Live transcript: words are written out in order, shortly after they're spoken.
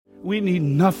We need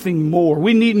nothing more.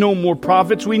 We need no more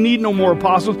prophets. We need no more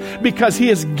apostles, because He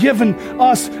has given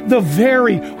us the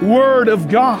very Word of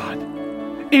God.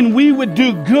 And we would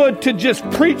do good to just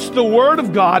preach the Word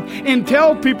of God and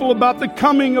tell people about the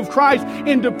coming of Christ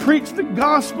and to preach the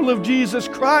gospel of Jesus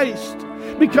Christ.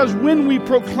 Because when we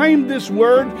proclaim this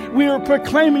Word, we are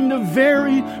proclaiming the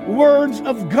very words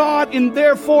of God, and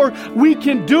therefore we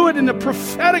can do it in a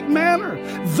prophetic manner.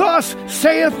 Thus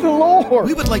saith the Lord.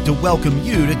 We would like to welcome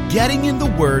you to Getting in the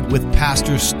Word with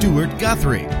Pastor Stuart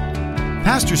Guthrie.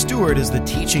 Pastor Stuart is the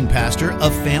teaching pastor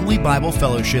of Family Bible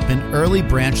Fellowship in Early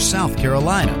Branch, South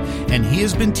Carolina, and he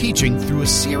has been teaching through a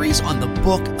series on the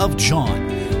book of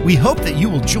John. We hope that you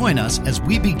will join us as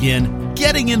we begin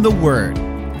Getting in the Word.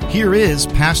 Here is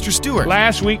Pastor Stuart.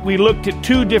 Last week we looked at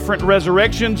two different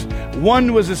resurrections.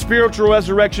 One was a spiritual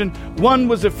resurrection. One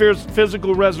was a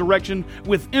physical resurrection,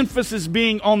 with emphasis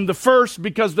being on the first,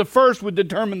 because the first would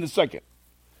determine the second.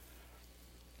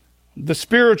 The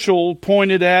spiritual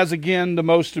pointed as, again, the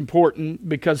most important,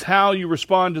 because how you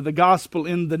respond to the gospel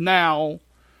in the now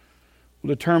will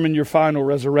determine your final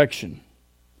resurrection.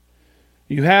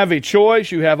 You have a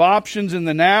choice. You have options in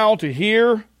the now to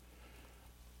hear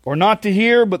or not to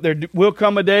hear, but there will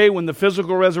come a day when the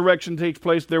physical resurrection takes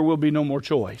place, there will be no more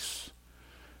choice.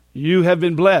 You have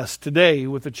been blessed today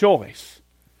with a choice.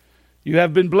 You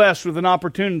have been blessed with an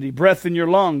opportunity, breath in your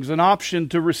lungs, an option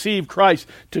to receive Christ,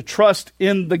 to trust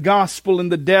in the gospel, in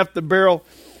the death, the burial,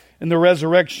 and the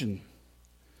resurrection.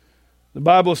 The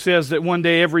Bible says that one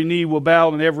day every knee will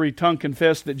bow and every tongue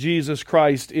confess that Jesus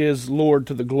Christ is Lord,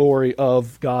 to the glory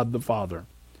of God the Father.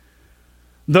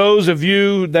 Those of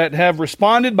you that have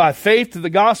responded by faith to the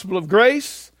gospel of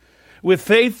grace, with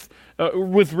faith,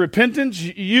 with repentance,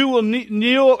 you will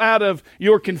kneel out of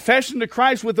your confession to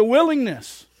Christ with a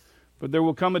willingness. But there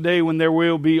will come a day when there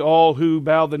will be all who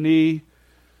bow the knee,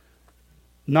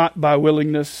 not by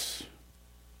willingness,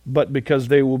 but because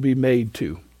they will be made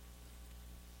to.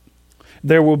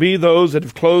 There will be those that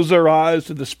have closed their eyes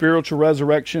to the spiritual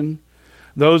resurrection,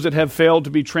 those that have failed to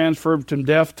be transferred from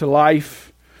death to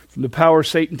life, from the power of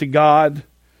Satan to God.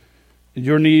 And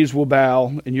your knees will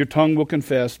bow and your tongue will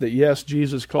confess that yes,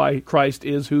 Jesus Christ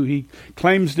is who He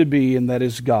claims to be, and that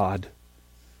is God.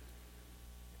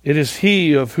 It is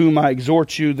He of whom I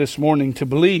exhort you this morning to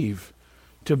believe,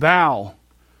 to bow,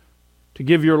 to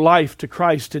give your life to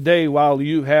Christ today while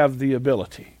you have the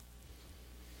ability.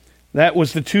 That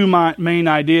was the two main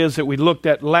ideas that we looked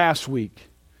at last week.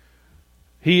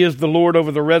 He is the Lord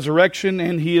over the resurrection,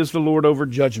 and He is the Lord over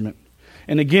judgment.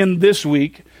 And again this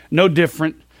week, no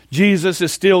different, Jesus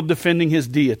is still defending His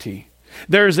deity.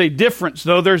 There is a difference,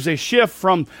 though. There's a shift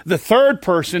from the third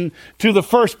person to the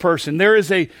first person. There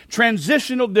is a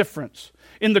transitional difference.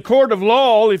 In the court of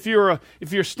law, if you're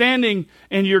standing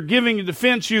and you're giving a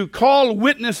defense, you call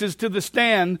witnesses to the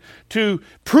stand to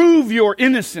prove your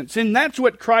innocence. And that's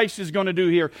what Christ is going to do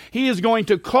here. He is going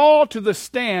to call to the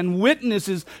stand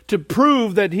witnesses to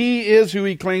prove that He is who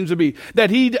He claims to be,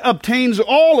 that He obtains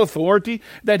all authority,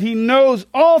 that He knows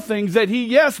all things, that He,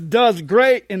 yes, does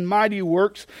great and mighty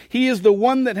works. He is the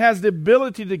one that has the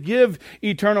ability to give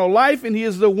eternal life, and He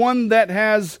is the one that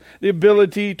has the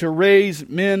ability to raise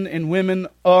men and women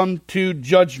unto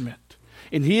judgment.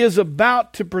 And He is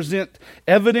about to present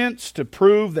evidence to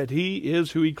prove that He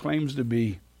is who He claims to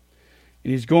be.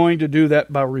 And He's going to do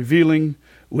that by revealing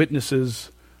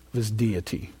witnesses of His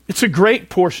deity. It's a great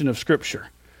portion of Scripture.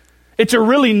 It's a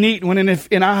really neat one,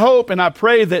 and I hope and I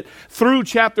pray that through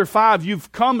chapter 5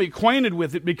 you've come acquainted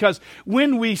with it, because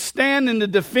when we stand in the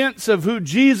defense of who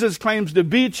Jesus claims to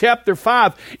be, chapter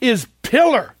 5 is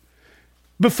pillar.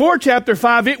 Before chapter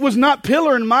 5, it was not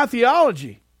pillar in my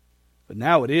theology, but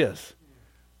now it is.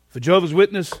 If a Jehovah's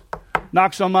Witness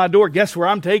knocks on my door, guess where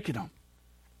I'm taking them?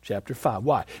 Chapter 5.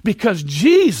 Why? Because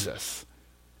Jesus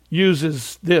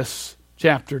uses this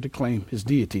chapter to claim His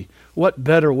deity. What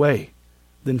better way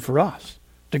than for us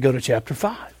to go to chapter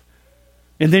 5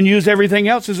 and then use everything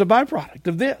else as a byproduct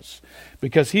of this?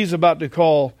 Because He's about to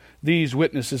call these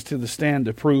witnesses to the stand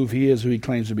to prove He is who He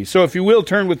claims to be. So if you will,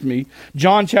 turn with me,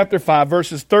 John chapter 5,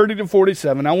 verses 30 to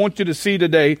 47. I want you to see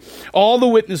today all the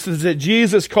witnesses that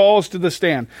Jesus calls to the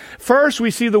stand. First,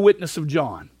 we see the witness of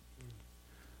John.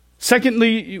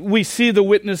 Secondly, we see the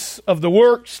witness of the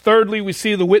works. Thirdly, we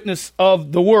see the witness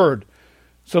of the Word.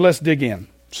 So let's dig in.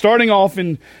 Starting off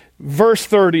in verse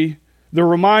 30, the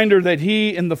reminder that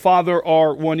He and the Father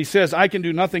are one. He says, I can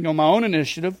do nothing on my own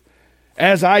initiative.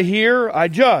 As I hear, I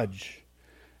judge.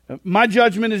 My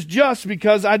judgment is just,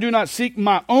 because I do not seek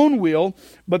my own will,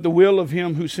 but the will of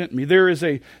Him who sent me. There is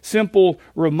a simple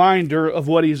reminder of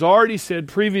what He's already said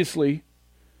previously.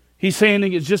 He's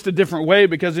saying it's just a different way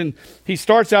because he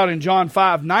starts out in John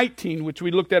 5:19, which we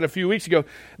looked at a few weeks ago.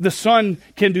 The Son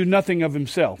can do nothing of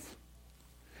himself.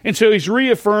 And so he's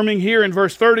reaffirming here in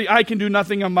verse 30, I can do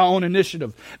nothing of my own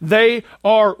initiative. They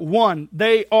are one.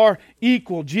 They are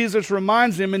equal. Jesus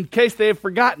reminds them in case they have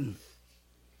forgotten.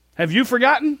 Have you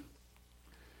forgotten?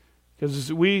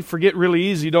 Because we forget really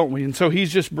easy, don't we? And so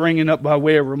he's just bringing up by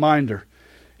way of reminder.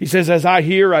 He says, as I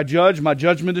hear, I judge. My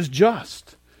judgment is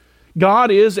just.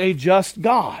 God is a just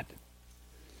God.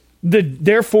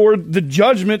 Therefore, the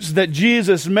judgments that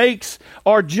Jesus makes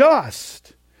are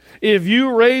just. If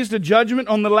you raised a judgment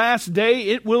on the last day,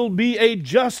 it will be a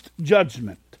just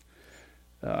judgment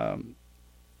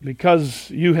because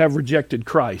you have rejected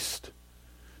Christ.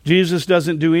 Jesus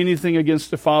doesn't do anything against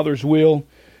the Father's will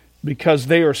because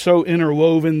they are so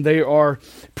interwoven. They are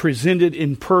presented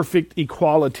in perfect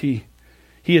equality.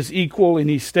 He is equal, and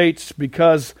he states,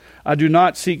 because I do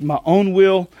not seek my own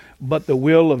will, but the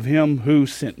will of him who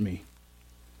sent me.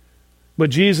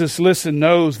 But Jesus,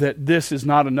 knows that this is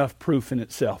not enough proof in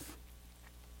itself.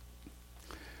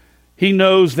 He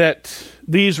knows that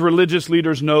these religious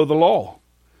leaders know the law.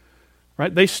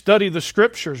 Right? They study the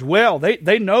Scriptures well.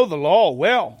 They know the law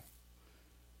well.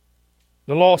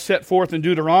 The law set forth in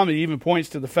Deuteronomy even points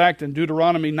to the fact in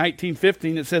Deuteronomy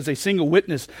 19:15 it says, a single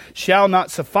witness shall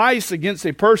not suffice against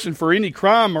a person for any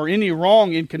crime or any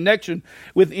wrong in connection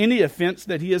with any offense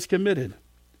that he has committed.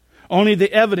 Only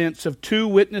the evidence of 2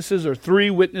 witnesses or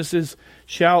 3 witnesses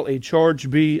shall a charge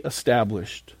be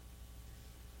established.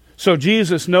 So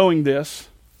Jesus, knowing this,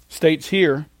 states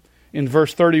here in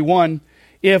verse 31,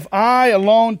 if I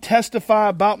alone testify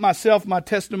about myself, my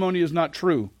testimony is not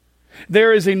true.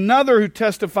 There is another who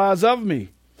testifies of me,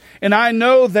 and I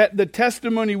know that the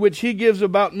testimony which he gives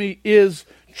about me is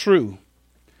true.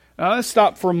 Now let's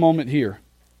stop for a moment here,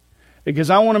 because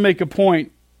I want to make a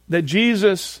point that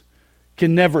Jesus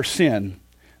can never sin.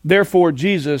 Therefore,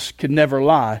 Jesus can never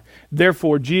lie.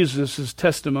 Therefore, Jesus'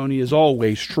 testimony is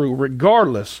always true,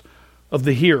 regardless of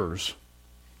the hearers.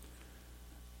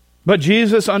 But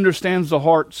Jesus understands the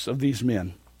hearts of these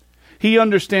men. He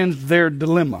understands their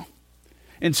dilemma.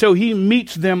 And so he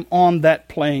meets them on that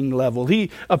playing level. He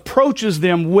approaches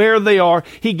them where they are.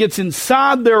 He gets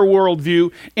inside their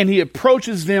worldview, and he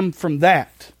approaches them from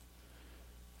that.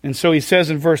 And so he says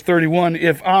in verse 31,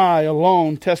 if I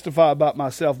alone testify about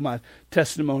myself, my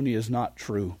testimony is not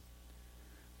true.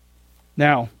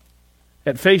 Now,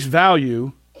 at face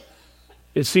value,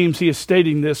 it seems he is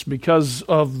stating this because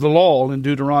of the law in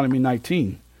Deuteronomy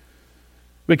 19.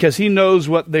 Because he knows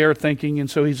what they're thinking, and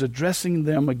so he's addressing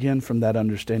them again from that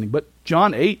understanding. But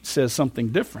John 8 says something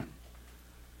different.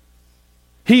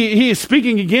 He is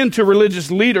speaking again to religious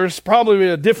leaders, probably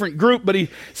a different group, but he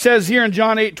says here in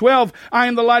John 8:12, I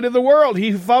am the light of the world. He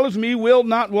who follows me will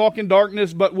not walk in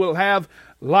darkness, but will have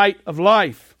light of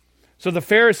life. So the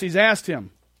Pharisees asked him,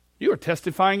 you are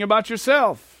testifying about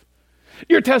yourself.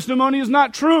 Your testimony is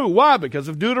not true. Why? Because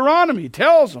of Deuteronomy. He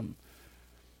tells them.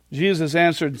 Jesus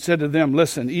answered and said to them,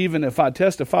 listen, even if I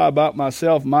testify about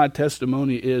myself, my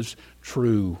testimony is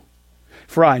true.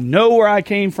 For I know where I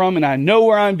came from and I know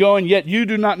where I'm going, yet you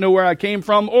do not know where I came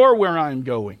from or where I'm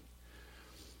going.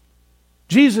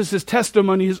 Jesus'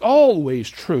 testimony is always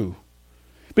true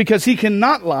because he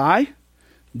cannot lie.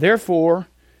 Therefore,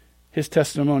 his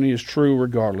testimony is true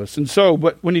regardless. And so,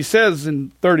 but when he says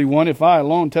in 31, if I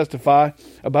alone testify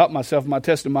about myself, my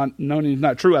testimony is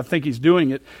not true, I think he's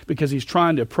doing it because he's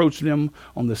trying to approach them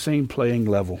on the same playing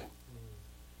level.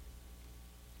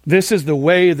 This is the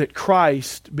way that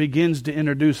Christ begins to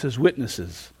introduce his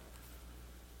witnesses.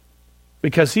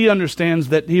 Because he understands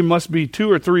that he must be 2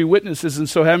 or 3 witnesses, and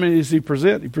so how many does he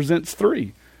present? He presents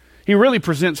 3. He really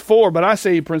presents 4, but I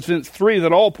say he presents 3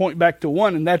 that all point back to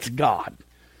one, and that's God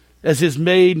as his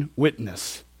main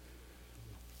witness.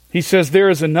 He says, there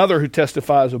is another who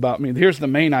testifies about me. Here's the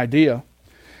main idea.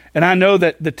 And I know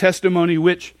that the testimony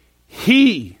which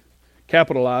he,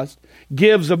 capitalized,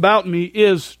 gives about me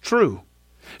is true.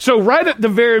 So right at the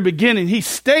very beginning, he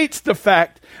states the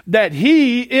fact that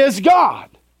he is God.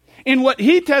 And what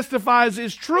he testifies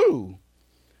is true.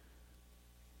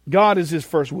 God is his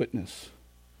first witness,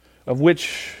 of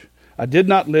which I did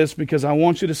not list because I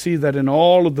want you to see that in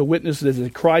all of the witnesses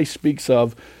that Christ speaks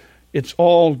of, it's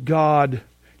all God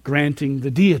granting the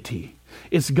deity.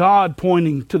 It's God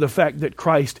pointing to the fact that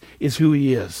Christ is who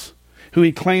he is, who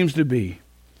he claims to be.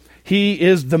 He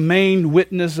is the main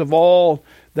witness of all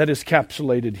that is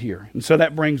capsulated here. And so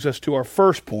that brings us to our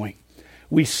first point.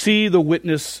 We see the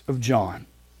witness of John.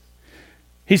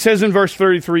 He says in verse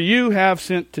 33, you have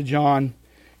sent to John,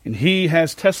 and he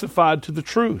has testified to the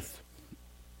truth.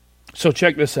 So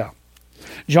check this out.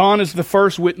 John is the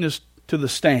first witness to the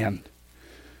stand,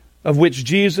 of which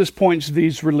Jesus points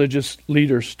these religious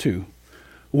leaders to.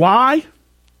 Why?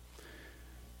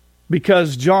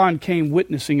 Because John came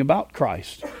witnessing about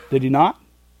Christ. Did he not?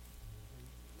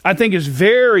 I think it's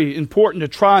very important to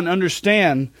try and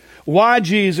understand why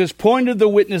Jesus pointed the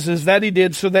witnesses that he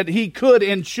did so that he could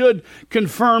and should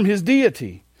confirm his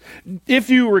deity. If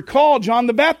you recall, John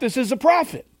the Baptist is a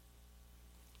prophet.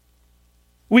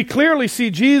 We clearly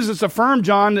see Jesus affirm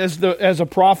John as a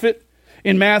prophet.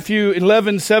 In Matthew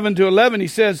 11:7-11, he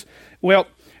says, well,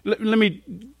 let me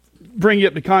bring you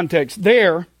up to context.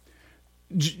 There,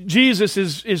 Jesus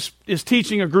is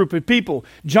teaching a group of people.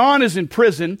 John is in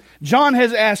prison. John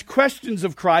has asked questions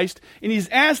of Christ, and he's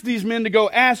asked these men to go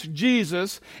ask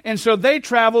Jesus. And so they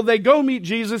travel, they go meet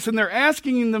Jesus, and they're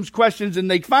asking him those questions, and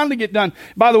they finally get done.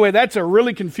 By the way, that's a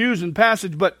really confusing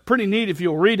passage, but pretty neat if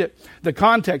you'll read it, the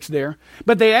context there.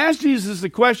 But they ask Jesus the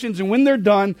questions, and when they're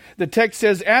done, the text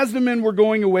says, as the men were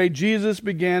going away, Jesus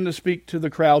began to speak to the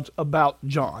crowds about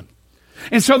John.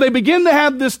 And so they begin to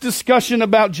have this discussion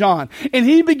about John. And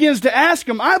he begins to ask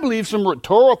them, I believe, some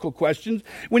rhetorical questions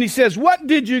when he says, what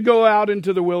did you go out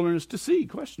into the wilderness to see?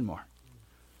 Question mark.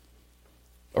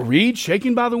 A reed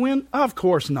shaken by the wind? Of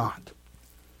course not.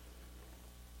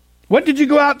 What did you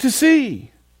go out to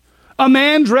see? A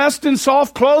man dressed in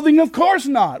soft clothing? Of course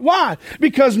not. Why?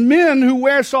 Because men who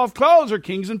wear soft clothes are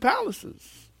kings in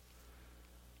palaces.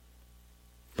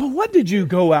 But what did you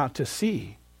go out to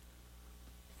see?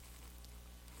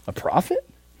 A prophet?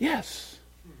 Yes.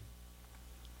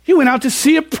 You went out to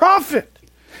see a prophet.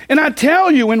 And I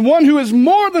tell you, and one who is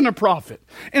more than a prophet.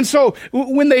 And so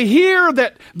when they hear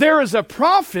that there is a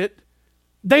prophet,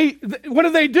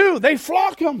 what do? They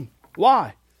flock him.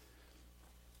 Why?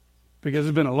 Because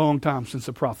it's been a long time since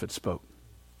a prophet spoke.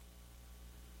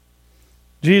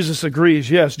 Jesus agrees,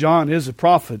 yes, John is a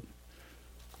prophet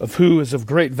of who is of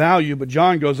great value, but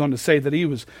John goes on to say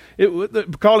that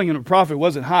calling him a prophet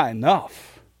wasn't high enough.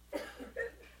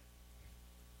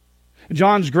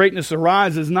 John's greatness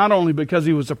arises not only because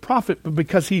he was a prophet, but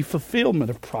because he fulfillment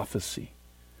of prophecy.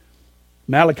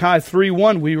 Malachi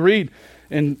 3:1 we read,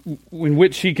 in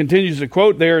which he continues to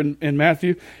quote there in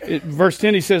Matthew. Verse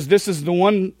 10 he says, this is the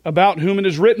one about whom it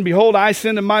is written, behold, I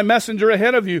send my messenger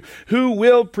ahead of you, who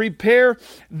will prepare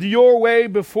your way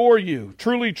before you.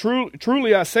 Truly,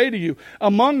 truly I say to you,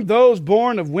 among those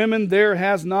born of women there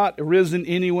has not arisen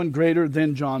anyone greater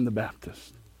than John the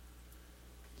Baptist.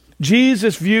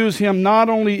 Jesus views him not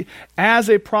only as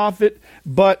a prophet,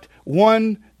 but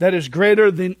one that is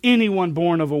greater than anyone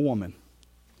born of a woman.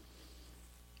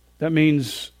 That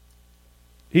means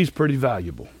he's pretty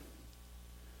valuable.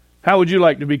 How would you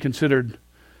like to be considered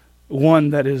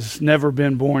one that has never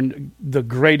been born, the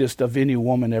greatest of any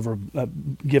woman ever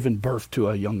given birth to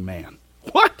a young man?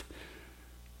 What?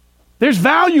 There's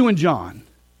value in John.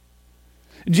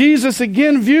 Jesus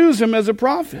again views him as a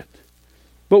prophet.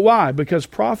 But why? Because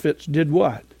prophets did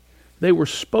what? They were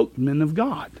spokesmen of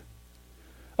God.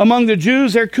 Among the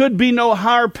Jews, there could be no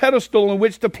higher pedestal in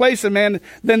which to place a man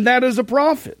than that as a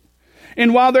prophet.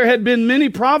 And while there had been many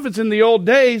prophets in the old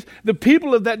days, the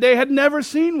people of that day had never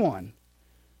seen one,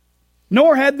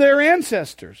 nor had their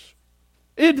ancestors.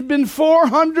 It had been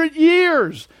 400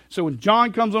 years. So when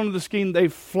John comes onto the scene, they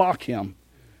flock him.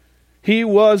 He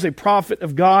was a prophet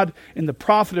of God, and the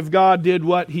prophet of God did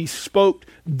what? He spoke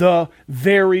the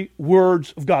very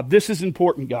words of God. This is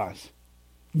important, guys.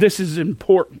 This is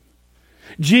important.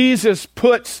 Jesus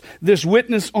puts this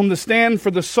witness on the stand for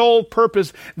the sole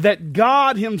purpose that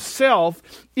God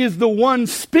himself is the one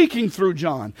speaking through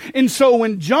John. And so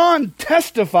when John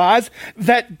testifies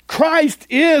that Christ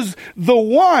is the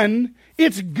one,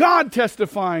 it's God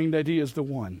testifying that he is the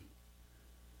one.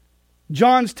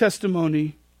 John's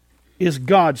testimony is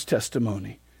God's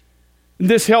testimony. And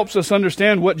this helps us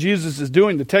understand what Jesus is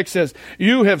doing. The text says,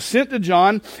 you have sent to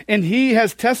John, and he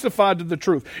has testified to the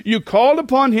truth. You called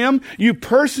upon him, he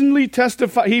personally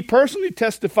testified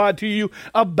to you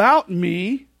about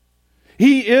me.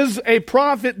 He is a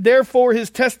prophet, therefore his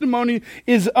testimony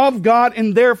is of God,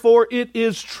 and therefore it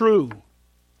is true.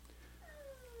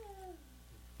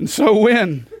 And so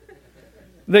when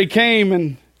they came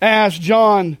and asked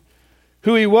John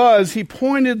who he was, he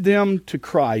pointed them to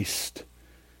Christ.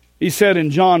 He said in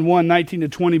John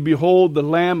 1:19-20, behold, the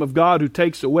Lamb of God who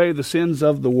takes away the sins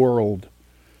of the world.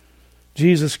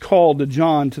 Jesus called to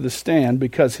John to the stand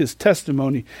because his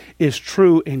testimony is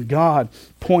true, and God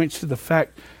points to the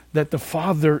fact that the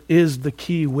Father is the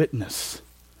key witness.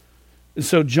 And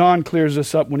so John clears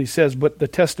this up when he says, but the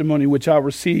testimony which I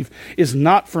receive is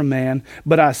not from man,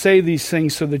 but I say these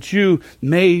things so that you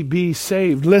may be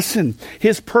saved. Listen,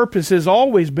 his purpose has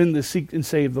always been to seek and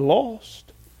save the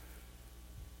lost.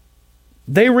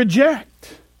 They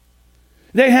reject.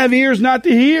 They have ears not to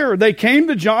hear. They came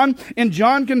to John, and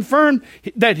John confirmed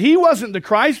that he wasn't the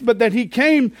Christ, but that he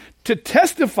came to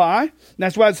testify.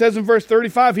 That's why it says in verse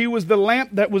 35, he was the lamp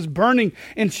that was burning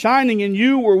and shining, and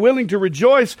you were willing to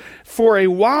rejoice for a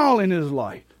while in his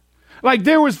light. Like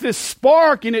there was this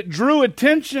spark, and it drew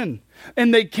attention.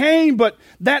 And they came, but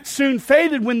that soon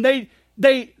faded when they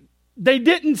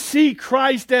didn't see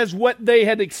Christ as what they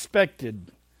had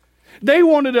expected. They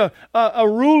wanted a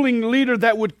ruling leader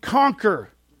that would conquer.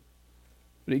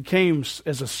 But he came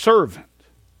as a servant.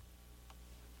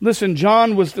 Listen,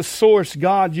 John was the source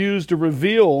God used to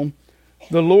reveal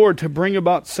the Lord to bring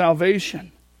about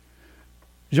salvation.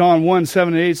 John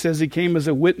 1:7-8 says he came as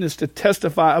a witness to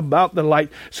testify about the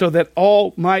light so that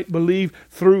all might believe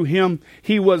through him.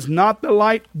 He was not the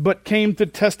light, but came to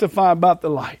testify about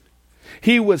the light.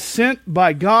 He was sent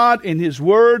by God, and his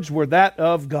words were that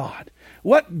of God.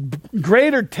 What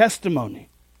greater testimony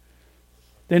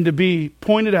than to be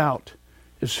pointed out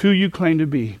as who you claim to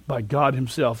be by God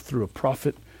himself through a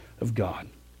prophet of God.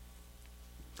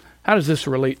 How does this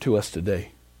relate to us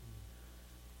today?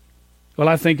 Well,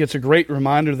 I think it's a great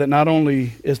reminder that not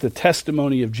only is the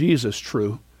testimony of Jesus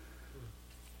true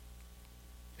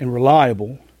and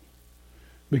reliable,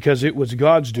 because it was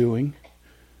God's doing,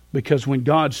 because when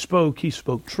God spoke, he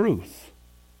spoke truth.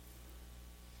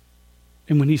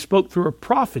 And when he spoke through a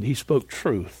prophet, he spoke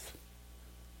truth.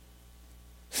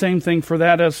 Same thing for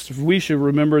that as we should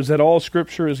remember is that all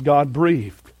Scripture is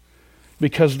God-breathed.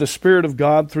 Because the Spirit of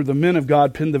God, through the men of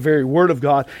God, penned the very Word of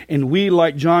God. And we,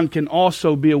 like John, can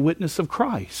also be a witness of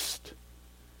Christ.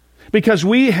 Because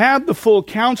we have the full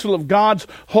counsel of God's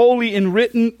holy and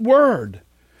written Word.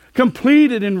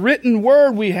 Completed and written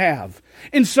Word we have.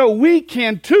 And so we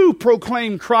can too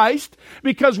proclaim Christ,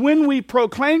 because when we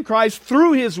proclaim Christ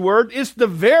through his word, it's the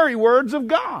very words of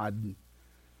God.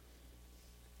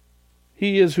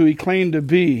 He is who he claimed to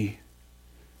be,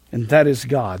 and that is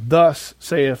God. Thus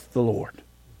saith the Lord.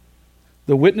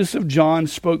 The witness of John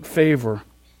spoke favor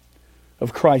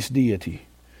of Christ's deity.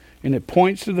 And it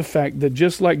points to the fact that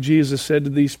just like Jesus said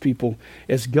to these people,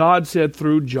 as God said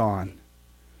through John,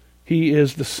 he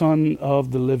is the Son of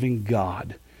the living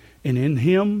God. And in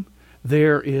him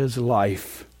there is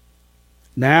life,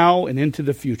 now and into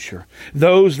the future.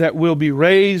 Those that will be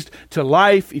raised to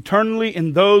life eternally,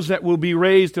 and those that will be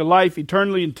raised to life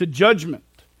eternally and to judgment.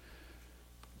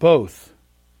 Both.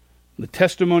 The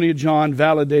testimony of John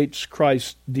validates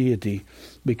Christ's deity,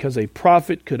 because a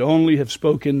prophet could only have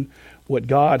spoken what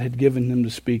God had given him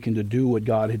to speak and to do what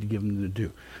God had given him to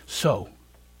do. So,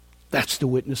 that's the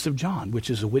witness of John, which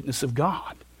is a witness of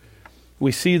God.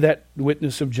 We see that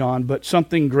witness of John, but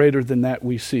something greater than that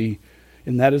we see,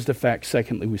 and that is the fact,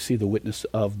 secondly, we see the witness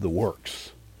of the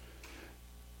works.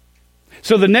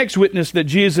 So the next witness that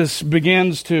Jesus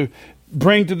begins to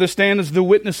bring to the stand is the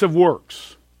witness of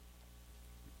works.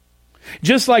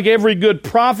 Just like every good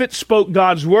prophet spoke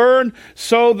God's word,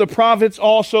 so the prophets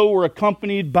also were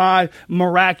accompanied by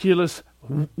miraculous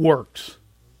works,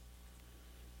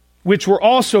 which were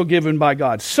also given by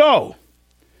God. So,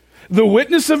 the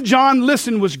witness of John,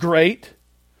 listen, was great.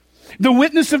 The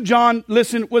witness of John,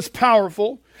 listen, was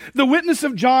powerful. The witness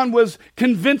of John was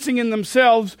convincing in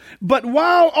themselves. But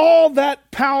while all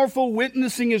that powerful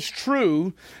witnessing is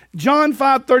true, John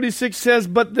 5:36 says,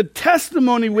 but the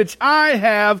testimony which I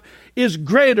have is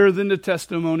greater than the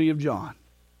testimony of John.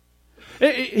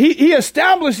 He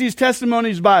established these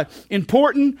testimonies by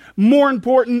important, more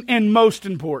important, and most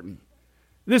important.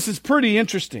 This is pretty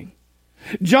interesting.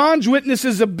 John's witness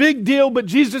is a big deal, but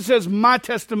Jesus says, my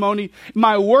testimony,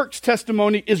 my works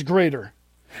testimony is greater.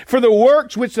 For the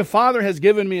works which the Father has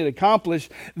given me to accomplish,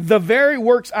 the very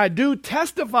works I do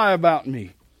testify about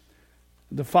me.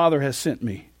 The Father has sent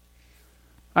me.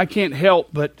 I can't help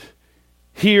but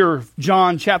hear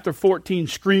John chapter 14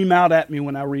 scream out at me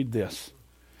when I read this.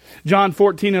 John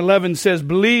 14:11 says,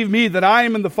 believe me that I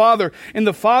am in the Father, and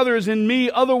the Father is in me.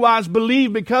 Otherwise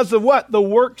believe because of what? The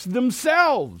works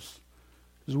themselves.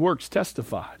 His works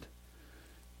testified.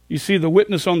 You see, the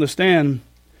witness on the stand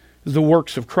is the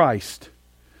works of Christ.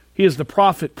 He is the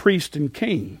prophet, priest, and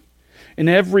king. And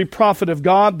every prophet of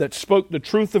God that spoke the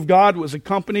truth of God was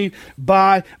accompanied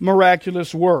by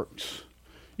miraculous works.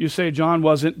 You say John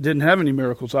didn't have any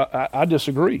miracles. I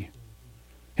disagree.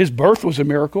 His birth was a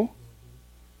miracle.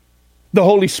 The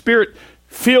Holy Spirit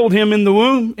filled him in the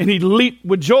womb, and he leaped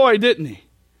with joy, didn't he?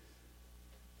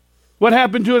 What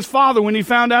happened to his father when he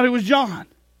found out it was John?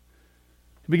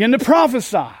 He began to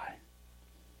prophesy.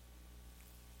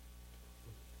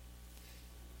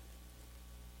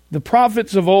 The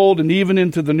prophets of old and even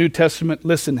into the New Testament,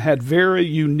 listen, had very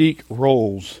unique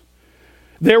roles.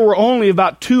 There were only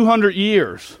about 200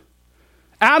 years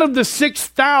out of the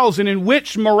 6,000 in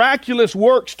which miraculous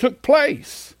works took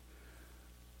place,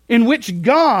 in which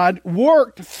God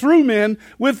worked through men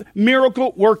with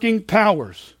miracle working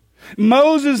powers.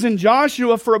 Moses and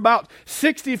Joshua for about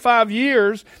 65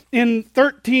 years in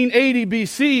 1380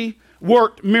 BC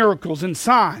worked miracles and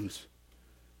signs.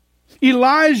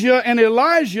 Elijah and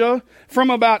Elijah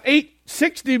from about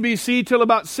 860 BC till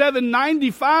about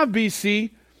 795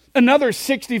 BC, another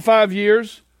 65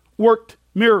 years, worked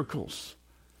miracles.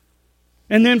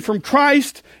 And then from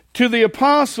Christ to the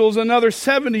apostles, another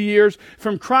 70 years,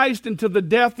 from Christ until the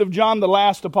death of John the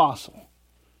last apostle.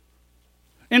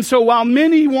 And so while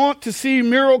many want to see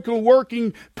miracle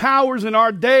working powers in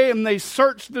our day, and they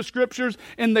search the scriptures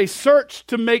and they search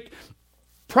to make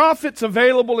prophets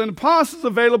available and apostles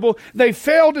available, they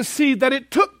fail to see that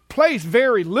it took place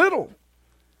very little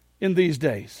in these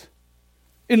days,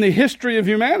 in the history of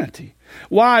humanity.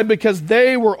 Why? Because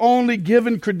they were only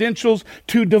given credentials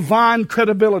to divine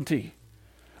credibility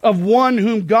of one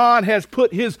whom God has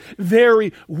put His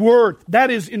very word.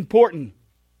 That is important.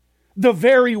 The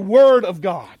very word of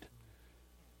God.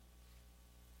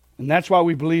 And that's why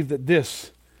we believe that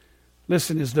this,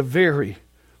 listen, is the very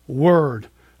word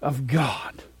of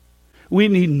God. We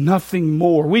need nothing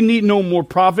more. We need no more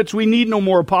prophets. We need no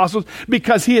more apostles,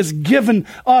 because He has given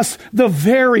us the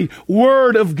very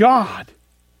word of God.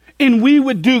 And we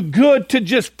would do good to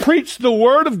just preach the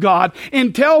word of God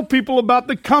and tell people about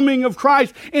the coming of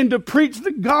Christ and to preach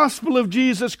the gospel of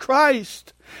Jesus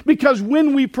Christ. Because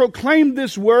when we proclaim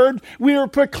this word, we are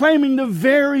proclaiming the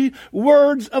very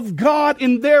words of God,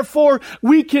 and therefore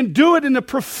we can do it in a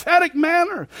prophetic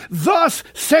manner. Thus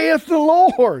saith the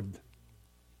Lord.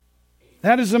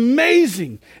 That is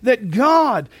amazing that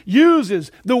God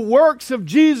uses the works of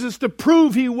Jesus to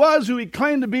prove He was who He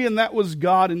claimed to be, and that was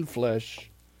God in flesh.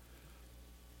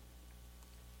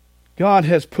 God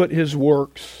has put His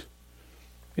works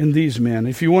in these men.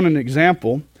 If you want an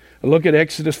example, look at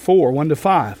Exodus 4,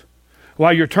 1-5.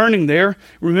 While you're turning there,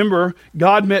 remember,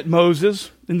 God met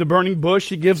Moses in the burning bush.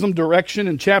 He gives them direction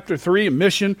in chapter 3, a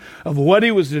mission of what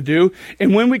he was to do.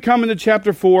 And when we come into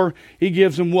chapter 4, He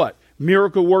gives them what?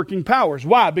 Miracle working powers.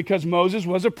 Why? Because Moses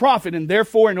was a prophet, and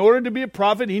therefore in order to be a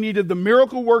prophet, he needed the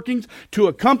miracle workings to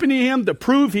accompany him, to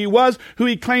prove he was who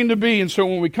he claimed to be. And so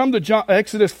when we come to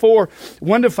Exodus 4,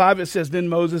 1-5, it says, Then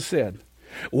Moses said,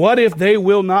 What if they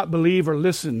will not believe or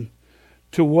listen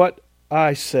to what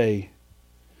I say?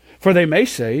 For they may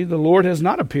say, The Lord has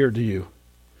not appeared to you.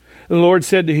 The Lord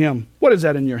said to him, What is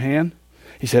that in your hand?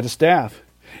 He said, A staff.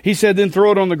 He said, Then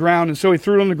throw it on the ground. And so he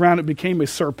threw it on the ground. It became a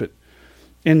serpent.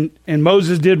 And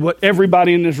Moses did what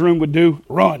everybody in this room would do,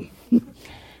 run,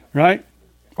 right?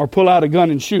 Or pull out a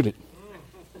gun and shoot it.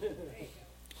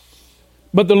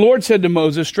 But the Lord said to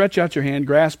Moses, Stretch out your hand,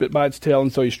 grasp it by its tail.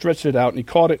 And so he stretched it out and he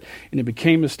caught it, and it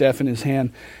became a staff in his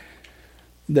hand,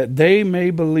 that they may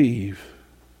believe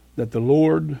that the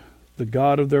Lord, the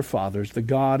God of their fathers, the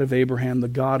God of Abraham, the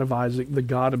God of Isaac, the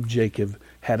God of Jacob,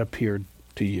 had appeared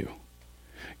to you.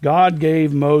 God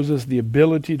gave Moses the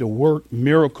ability to work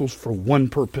miracles for one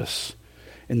purpose,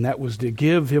 and that was to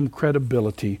give him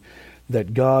credibility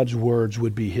that God's words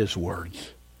would be His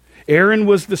words. Aaron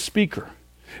was the speaker,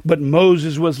 but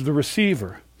Moses was the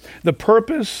receiver. The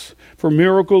purpose for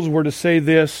miracles were to say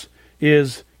this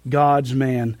is God's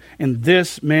man, and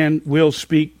this man will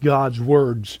speak God's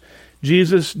words.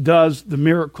 Jesus does the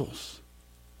miracles.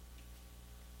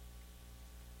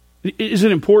 Is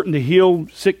it important to heal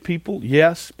sick people?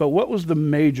 Yes. But what was the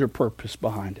major purpose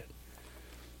behind it?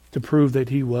 To prove that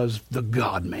He was the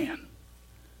God-man.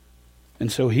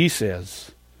 And so He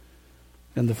says,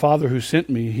 And the Father who sent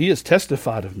me, He has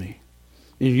testified of me.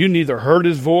 And you neither heard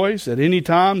His voice at any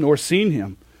time nor seen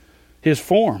Him, His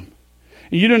form.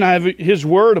 And you do not have His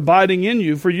word abiding in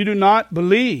you, for you do not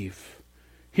believe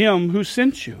Him who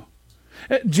sent you.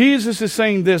 Jesus is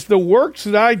saying this, the works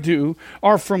that I do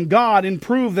are from God and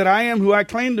prove that I am who I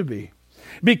claim to be.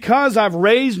 Because I've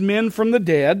raised men from the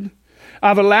dead,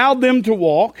 I've allowed them to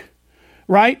walk,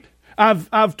 right?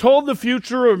 I've told the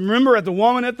future, remember at the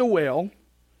woman at the well.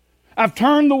 I've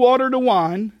turned the water to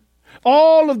wine.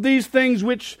 All of these things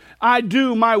which I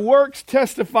do, my works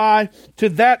testify to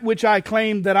that which I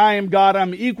claim that I am God.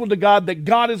 I'm equal to God, that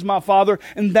God is my Father,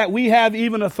 and that we have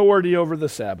even authority over the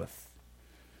Sabbath.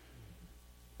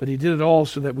 But He did it all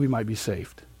so that we might be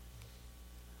saved.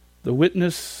 The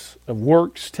witness of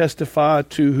works testify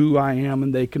to who I am,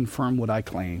 and they confirm what I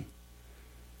claim.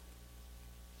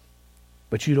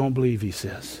 But you don't believe, he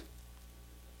says.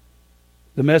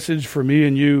 The message for me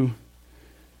and you,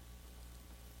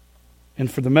 and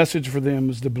for the message for them,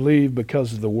 is to believe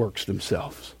because of the works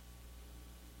themselves.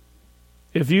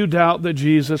 If you doubt that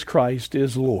Jesus Christ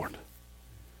is Lord,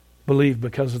 believe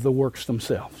because of the works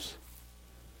themselves.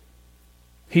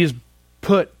 He's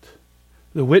put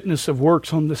the witness of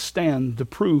works on the stand to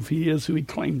prove he is who he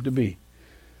claimed to be.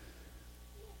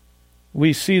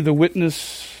 We see the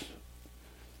witness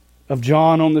of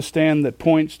John on the stand that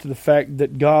points to the fact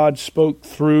that God spoke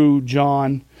through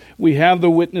John. We have the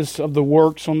witness of the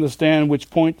works on the stand which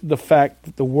point to the fact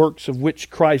that the works of which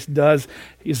Christ does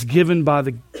is given by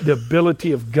the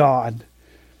ability of God.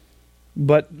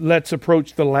 But let's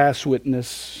approach the last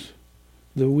witness,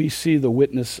 that we see the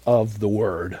witness of the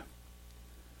Word.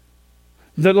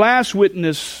 The last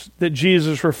witness that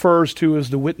Jesus refers to is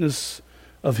the witness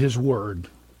of His Word.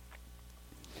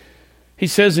 He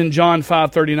says in John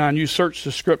 5:39, you search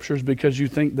the Scriptures because you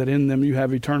think that in them you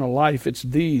have eternal life. It's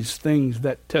these things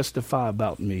that testify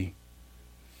about me.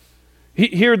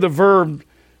 Here the verb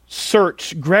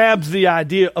search grabs the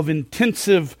idea of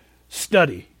intensive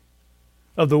study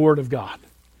of the Word of God.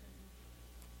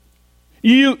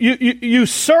 You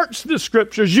search the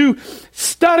Scriptures, you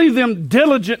study them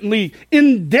diligently,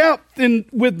 in depth, and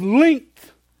with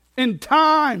length and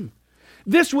time.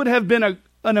 This would have been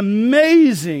an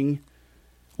amazing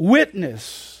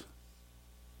witness,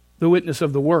 the witness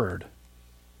of the Word.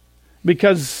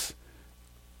 Because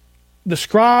the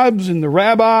scribes and the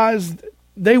rabbis,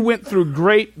 they went through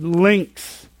great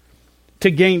lengths to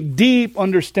gain deep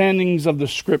understandings of the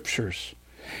Scriptures,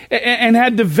 and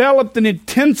had developed an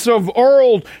intensive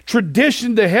oral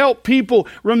tradition to help people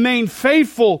remain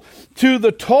faithful to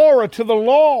the Torah, to the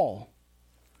law.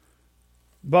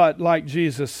 But like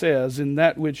Jesus says, in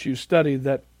that which you study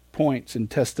that points and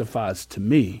testifies to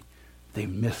me, they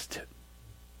missed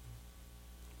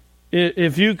it.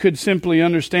 If you could simply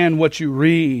understand what you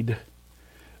read,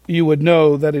 you would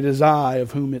know that it is I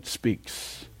of whom it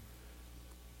speaks.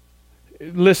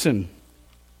 Listen.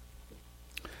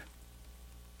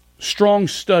 Strong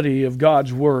study of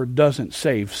God's Word doesn't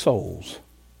save souls.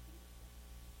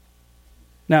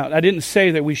 Now, I didn't say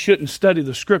that we shouldn't study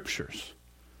the Scriptures.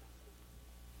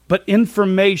 But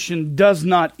information does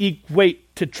not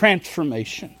equate to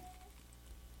transformation.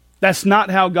 That's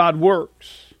not how God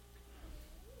works.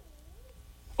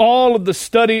 All of the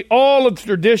study, all of the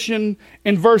tradition,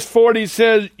 in verse 40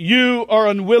 says, you are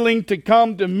unwilling to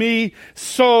come to me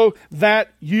so that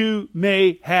you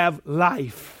may have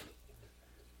life.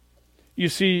 You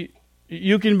see,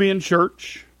 you can be in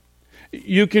church,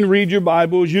 you can read your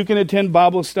Bibles, you can attend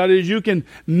Bible studies, you can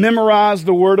memorize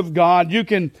the Word of God, you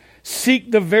can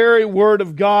seek the very Word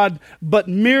of God, but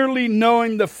merely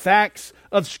knowing the facts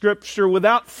of Scripture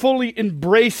without fully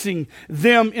embracing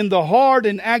them in the heart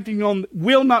and acting on them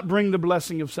will not bring the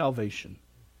blessing of salvation.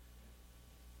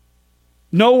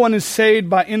 No one is saved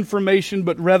by information,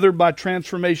 but rather by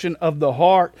transformation of the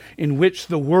heart, in which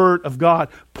the Word of God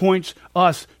points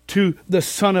us to the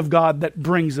Son of God that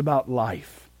brings about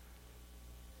life.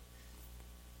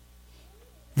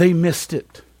 They missed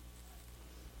it.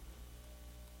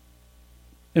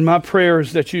 And my prayer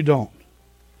is that you don't.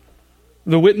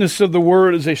 The witness of the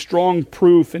Word is a strong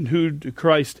proof in who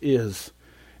Christ is,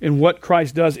 in what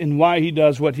Christ does, and why He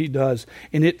does what He does.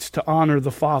 And it's to honor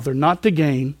the Father, not to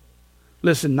gain.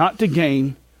 Listen, not to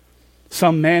gain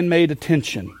some man-made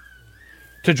attention,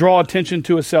 to draw attention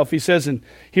to Himself. He says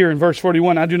here in verse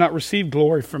 41, I do not receive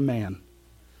glory from man.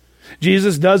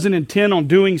 Jesus doesn't intend on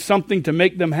doing something to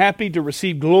make them happy, to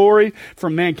receive glory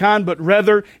from mankind, but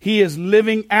rather He is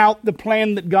living out the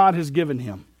plan that God has given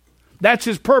Him. That's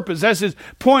His purpose, that's His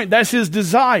point, that's His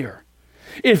desire.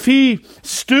 If He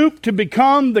stooped to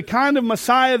become the kind of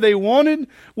Messiah they wanted,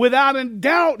 without a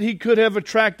doubt He could have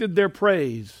attracted their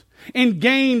praise and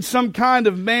gained some kind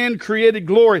of man-created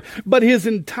glory. But His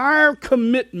entire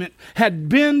commitment had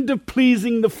been to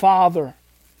pleasing the Father.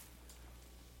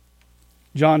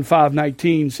 John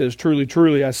 5:19 says, truly,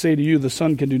 truly, I say to you, the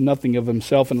Son can do nothing of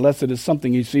Himself unless it is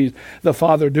something He sees the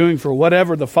Father doing. For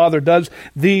whatever the Father does,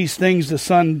 these things the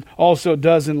Son also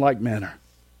does in like manner.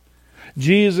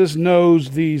 Jesus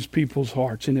knows these people's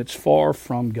hearts, and it's far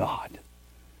from God.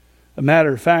 A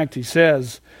matter of fact, He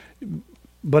says,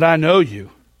 but I know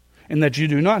you, and that you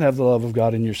do not have the love of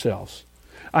God in yourselves.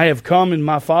 I have come in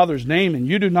my Father's name, and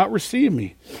you do not receive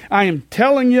me. I am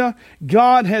telling you,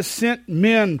 God has sent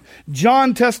men.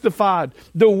 John testified.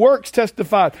 The works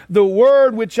testified. The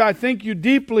word which I think you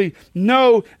deeply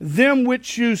know, them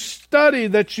which you study,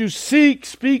 that you seek,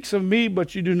 speaks of me,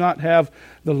 but you do not have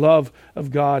the love of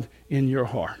God in your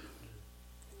heart.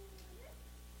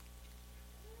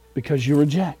 Because you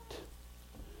reject.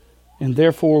 And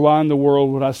therefore, why in the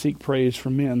world would I seek praise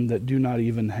from men that do not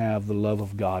even have the love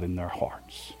of God in their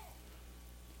hearts?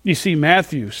 You see,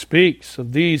 Matthew speaks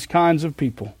of these kinds of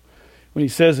people when he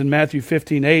says in Matthew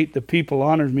 15:8, the people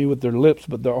honors me with their lips,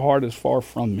 but their heart is far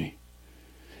from me.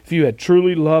 If you had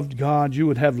truly loved God, you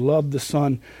would have loved the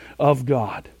Son of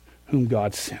God, whom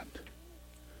God sent.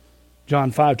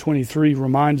 John 5:23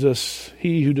 reminds us,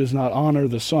 he who does not honor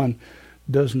the Son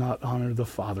does not honor the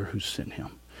Father who sent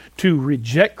him. To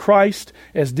reject Christ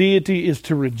as deity is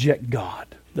to reject God,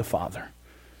 the Father.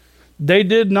 They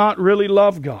did not really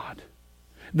love God.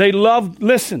 They loved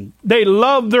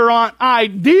their own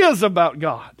ideas about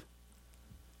God.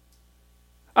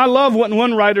 I love what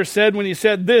one writer said when he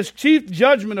said this: chief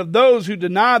judgment of those who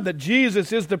deny that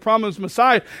Jesus is the promised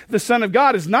Messiah, the Son of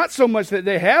God, is not so much that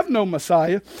they have no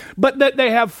Messiah, but that they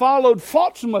have followed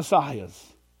false messiahs.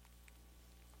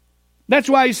 That's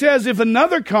why he says, if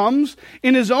another comes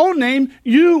in his own name,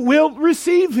 you will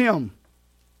receive him.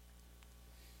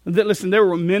 Listen, there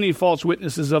were many false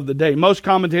witnesses of the day. Most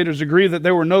commentators agree that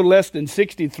there were no less than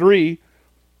 63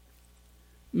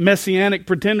 messianic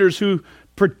pretenders who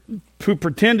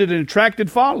pretended and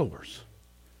attracted followers.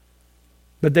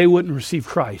 But they wouldn't receive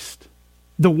Christ,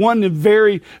 the one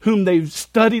whom they've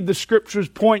studied the Scriptures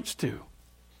points to.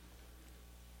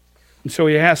 And so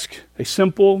he asked a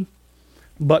simple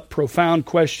but profound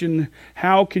question: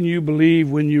 how can you believe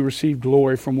when you receive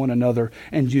glory from one another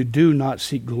and you do not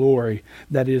seek glory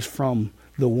that is from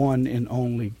the one and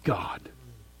only God?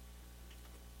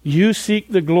 You seek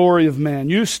the glory of man.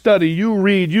 You study, you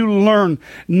read, you learn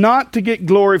not to get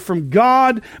glory from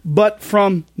God, but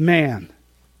from man.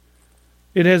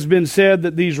 It has been said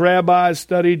that these rabbis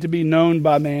studied to be known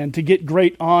by man, to get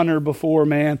great honor before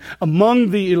man,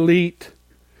 among the elite.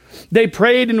 They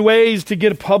prayed in ways to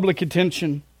get public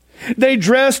attention. They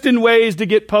dressed in ways to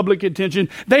get public attention.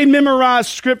 They memorized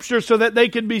Scripture so that they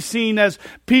could be seen as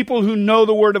people who know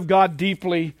the Word of God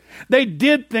deeply. They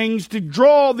did things to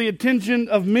draw the attention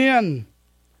of men.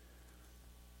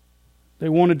 They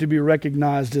wanted to be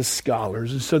recognized as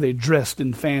scholars, and so they dressed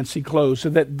in fancy clothes so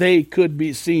that they could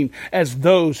be seen as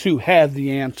those who had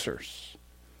the answers.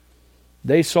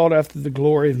 They sought after the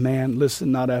glory of man,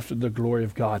 listen, not after the glory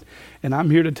of God. And I'm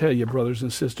here to tell you, brothers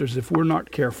and sisters, if we're not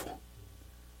careful,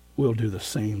 we'll do the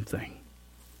same thing.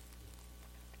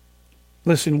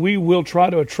 Listen, we will try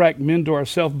to attract men to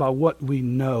ourselves by what we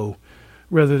know,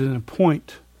 rather than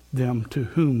appoint them to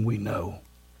whom we know.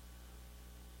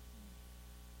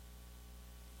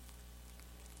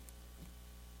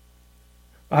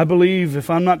 I believe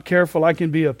if I'm not careful, I can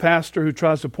be a pastor who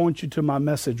tries to point you to my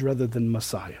message rather than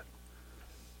Messiah,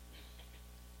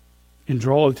 and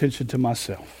draw attention to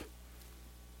myself.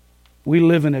 We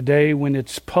live in a day when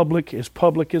it's public as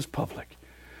public as public.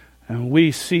 And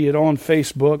we see it on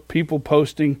Facebook, people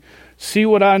posting, see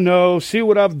what I know, see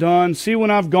what I've done, see when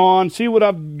I've gone, see what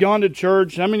I've gone to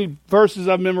church, how many verses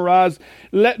I've memorized.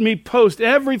 Let me post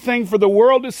everything for the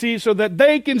world to see so that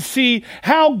they can see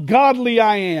how godly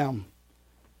I am.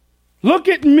 Look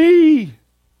at me.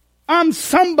 I'm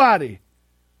somebody.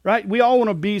 Right? We all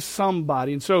want to be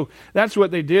somebody. And so that's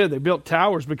what they did. They built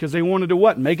towers because they wanted to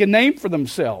what? Make a name for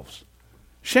themselves.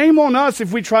 Shame on us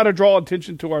if we try to draw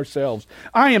attention to ourselves.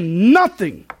 I am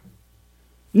nothing.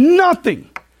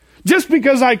 Nothing. Just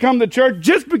because I come to church,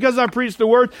 just because I preach the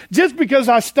Word, just because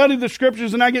I study the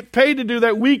Scriptures and I get paid to do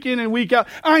that week in and week out,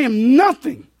 I am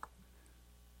nothing.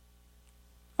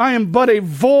 I am but a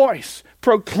voice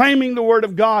proclaiming the Word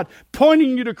of God,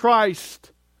 pointing you to Christ.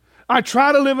 I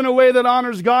try to live in a way that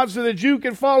honors God so that you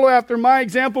can follow after my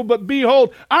example, but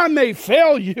behold, I may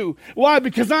fail you. Why?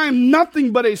 Because I am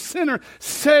nothing but a sinner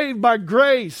saved by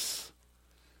grace.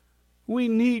 We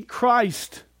need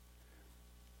Christ.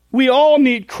 We all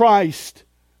need Christ.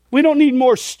 We don't need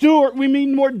more Stuart, we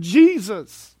need more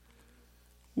Jesus.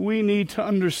 We need to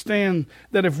understand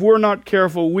that if we're not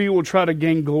careful, we will try to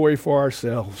gain glory for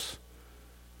ourselves.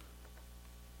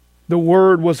 The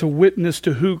Word was a witness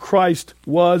to who Christ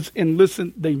was, and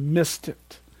listen, they missed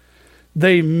it.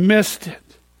 They missed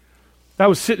it. I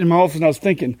was sitting in my office and I was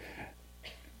thinking,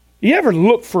 you ever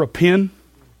look for a pen?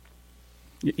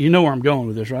 You know where I'm going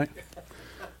with this, right?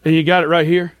 And you got it right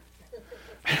here.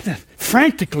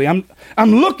 Frantically, I'm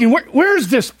looking, where's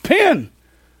this pen?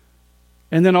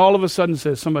 And then all of a sudden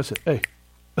somebody said, hey,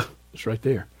 It's right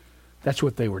there. That's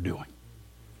what they were doing.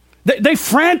 They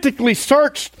frantically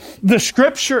searched the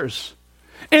Scriptures.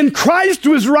 And Christ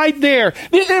was right there.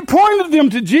 It pointed them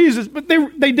to Jesus, but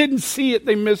they didn't see it.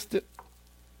 They missed it.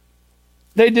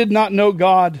 They did not know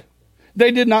God.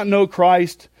 They did not know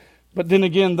Christ. But then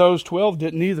again, those 12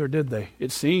 didn't either, did they?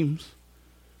 It seems.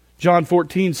 John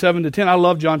 14, 7-10. I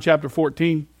love John chapter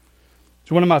 14.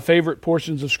 It's one of my favorite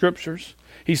portions of Scriptures.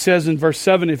 He says in verse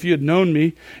 7, if you had known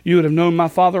me, you would have known my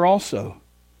Father also.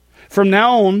 From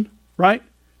now on, right,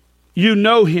 you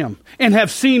know him and have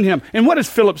seen him. And what does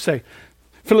Philip say?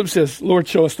 Philip says, Lord,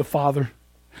 show us the Father.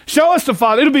 Show us the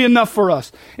Father. It'll be enough for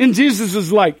us. And Jesus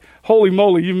is like, holy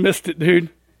moly, you missed it, dude.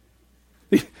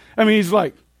 I mean, he's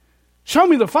like, show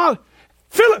me the Father.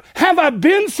 Philip, have I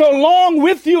been so long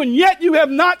with you and yet you have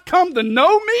not come to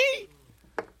know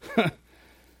me?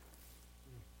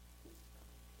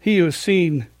 He who has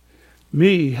seen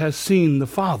me has seen the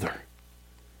Father.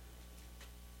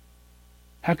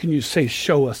 How can you say,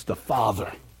 show us the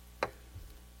Father?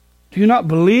 Do you not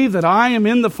believe that I am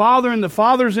in the Father and the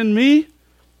Father's in me?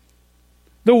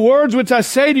 The words which I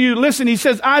say to you, listen, he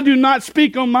says, I do not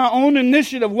speak on my own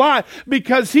initiative. Why?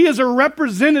 Because he is a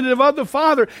representative of the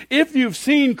Father. If you've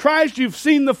seen Christ, you've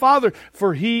seen the Father.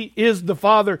 For he is the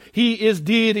Father. He is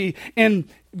deity. And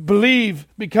believe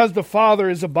because the Father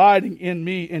is abiding in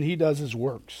me and he does his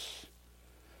works.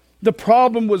 The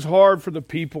problem was hard for the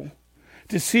people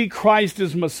to see Christ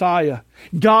as Messiah,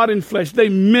 God in flesh. They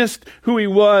missed who he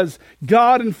was.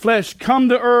 God in flesh, come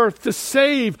to earth to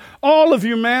save all of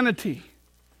humanity.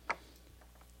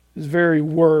 His very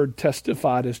word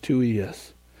testified as to who he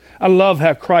is. I love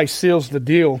how Christ seals the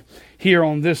deal here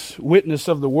on this witness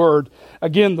of the word.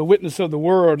 Again, the witness of the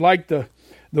word, like the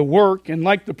work and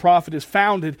like the prophet, is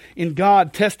founded in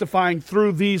God testifying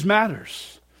through these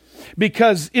matters.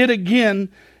 Because it again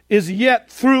is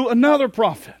yet through another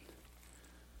prophet.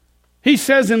 He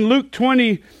says in Luke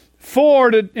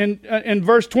 24 in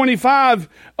verse 25,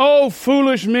 O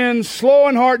foolish men, slow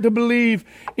in heart to believe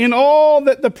in all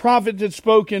that the prophets had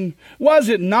spoken. Was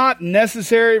it not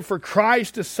necessary for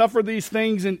Christ to suffer these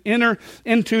things and enter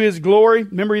into his glory?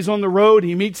 Remember, he's on the road.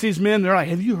 He meets these men. They're like,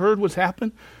 have you heard what's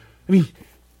happened? I mean,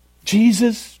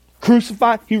 Jesus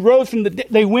crucified. He rose from the dead.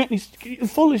 They went.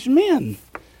 Foolish men.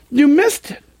 You missed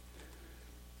it.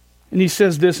 And he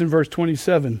says this in verse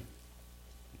 27.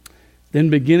 Then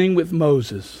beginning with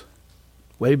Moses,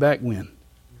 way back when,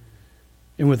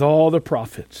 and with all the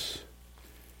prophets,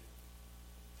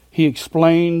 he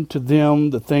explained to them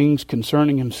the things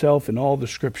concerning himself in all the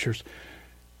Scriptures.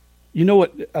 You know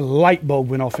what? A light bulb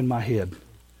went off in my head.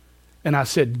 And I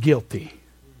said, guilty.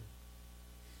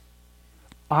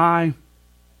 I,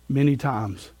 many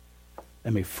times,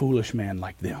 am a foolish man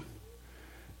like them.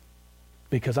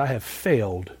 Because I have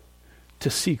failed to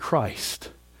see Christ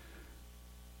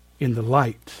in the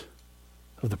light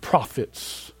of the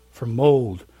prophets from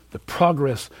old, the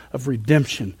progress of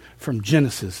redemption from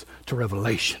Genesis to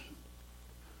Revelation.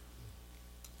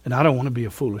 And I don't want to be a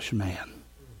foolish man.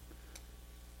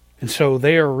 And so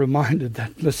they are reminded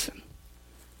that, listen,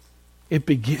 it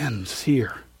begins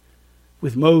here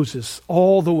with Moses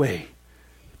all the way,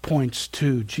 points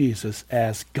to Jesus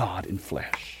as God in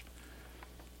flesh.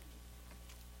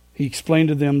 He explained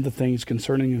to them the things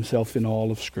concerning himself in all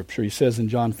of Scripture. He says in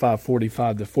John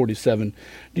 5:45-47,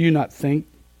 do not think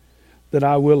that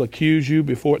I will accuse you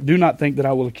before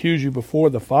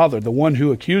the Father. The one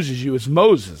who accuses you is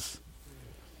Moses,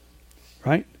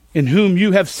 right? In whom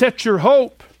you have set your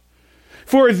hope.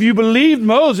 For if you believed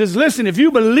Moses, listen, if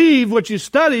you believe what you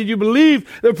studied, you believe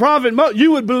the prophet Moses,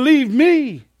 you would believe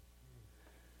me.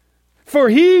 For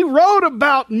he wrote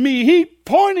about me. He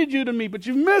pointed you to me, but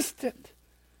you missed it.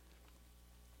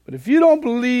 But if you don't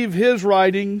believe his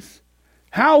writings,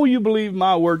 how will you believe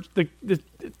my words?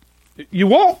 You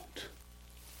won't.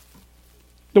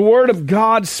 The Word of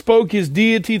God spoke his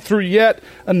deity through yet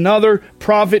another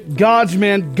prophet, God's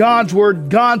man, God's Word,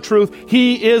 God's truth.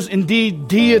 He is indeed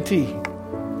deity.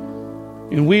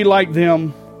 And we, like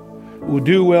them, will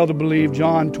do well to believe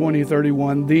John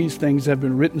 20:31. These things have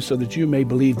been written so that you may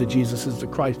believe that Jesus is the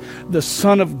Christ, the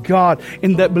Son of God,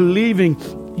 and that believing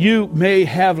you may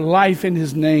have life in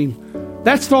his name.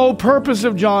 That's the whole purpose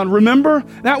of John. Remember?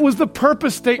 That was the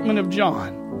purpose statement of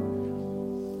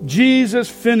John. Jesus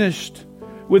finished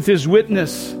with his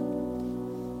witness,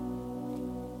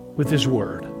 with his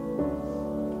word.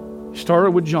 He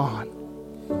started with John,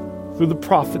 through the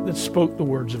prophet that spoke the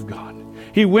words of God.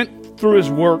 He went through his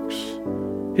works,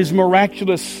 his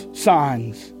miraculous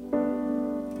signs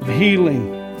of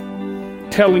healing,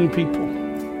 telling people,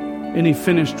 and he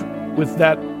finished with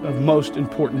that of most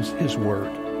importance, his word.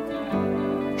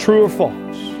 True or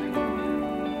false?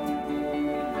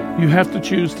 You have to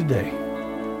choose today.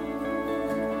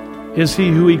 Is he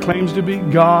who he claims to be,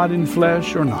 God in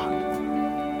flesh or not?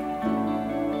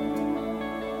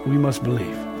 We must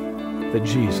believe that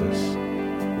Jesus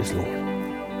is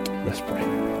Lord. Let's pray.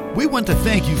 We want to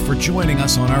thank you for joining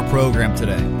us on our program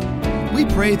today. We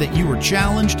pray that you were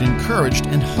challenged, encouraged,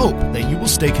 and hope that you will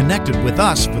stay connected with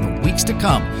us for the weeks to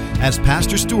come as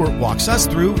Pastor Stuart walks us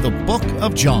through the book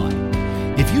of John.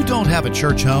 If you don't have a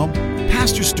church home,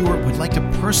 Pastor Stuart would like to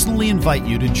personally invite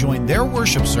you to join their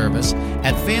worship service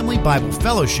at Family Bible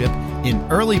Fellowship in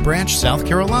Early Branch, South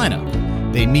Carolina.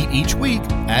 They meet each week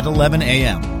at 11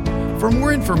 a.m. For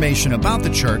more information about the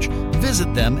church,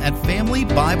 visit them at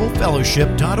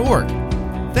FamilyBibleFellowship.org.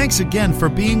 Thanks again for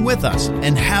being with us,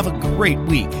 and have a great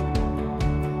week.